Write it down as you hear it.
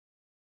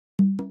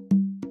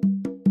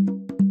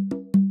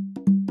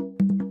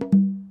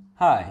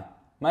Hi,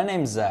 my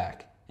name's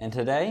Zach, and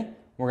today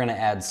we're going to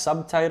add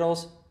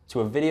subtitles to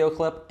a video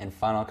clip in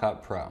Final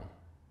Cut Pro.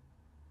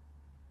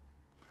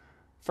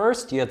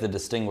 First, you have to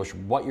distinguish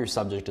what your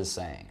subject is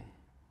saying.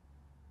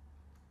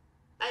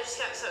 I just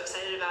got so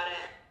excited about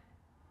it.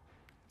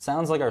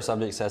 Sounds like our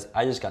subject says,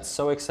 I just got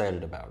so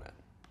excited about it.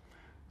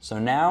 So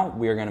now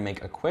we are going to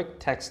make a quick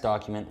text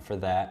document for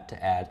that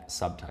to add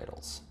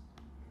subtitles.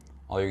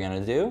 All you're going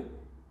to do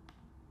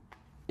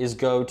is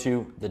go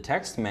to the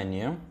text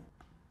menu,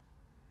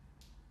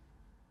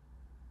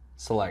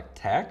 select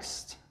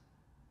text,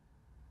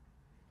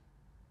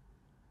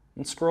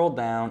 and scroll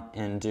down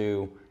and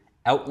do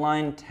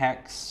outline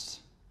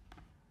text.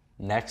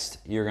 Next,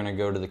 you're going to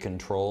go to the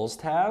controls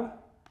tab.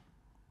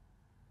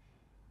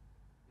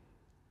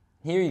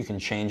 Here you can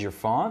change your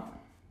font.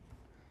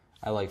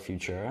 I like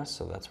Futura,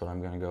 so that's what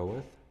I'm going to go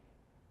with.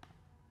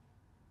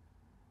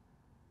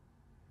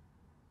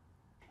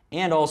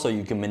 And also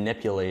you can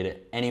manipulate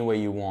it any way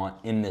you want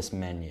in this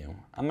menu.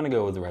 I'm going to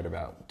go with right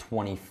about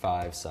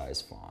 25 size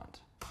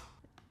font.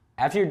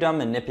 After you're done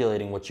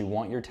manipulating what you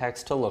want your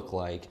text to look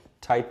like,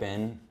 type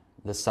in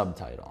the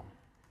subtitle.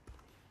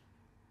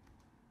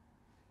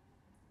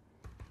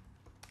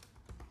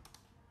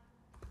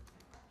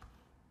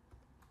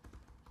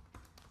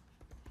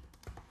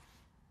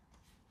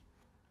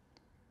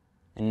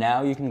 And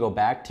now you can go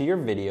back to your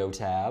video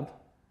tab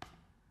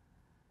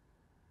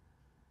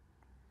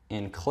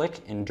and click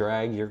and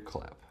drag your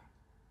clip.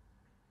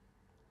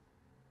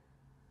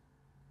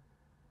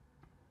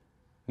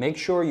 Make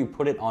sure you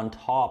put it on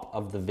top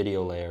of the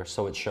video layer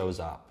so it shows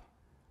up.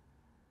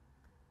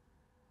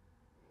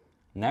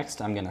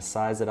 Next, I'm going to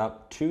size it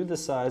up to the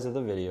size of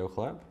the video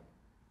clip.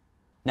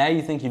 Now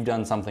you think you've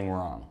done something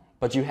wrong,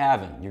 but you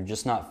haven't. You're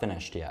just not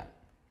finished yet.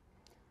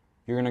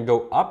 You're going to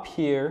go up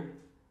here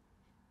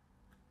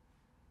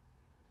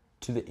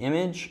to the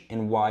image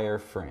and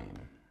wireframe.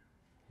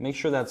 Make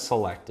sure that's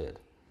selected,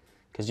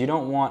 because you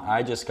don't want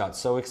I just got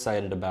so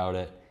excited about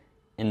it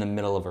in the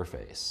middle of her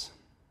face.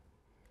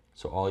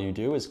 So all you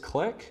do is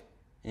click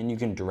and you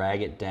can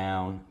drag it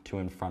down to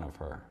in front of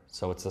her,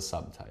 so it's a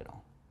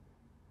subtitle.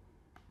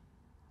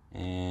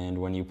 And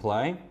when you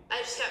play, I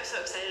just got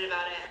so excited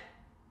about it.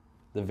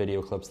 The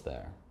video clip's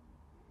there.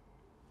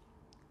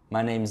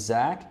 My name's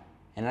Zach,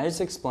 and I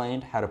just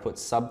explained how to put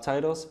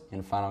subtitles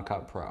in Final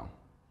Cut Pro.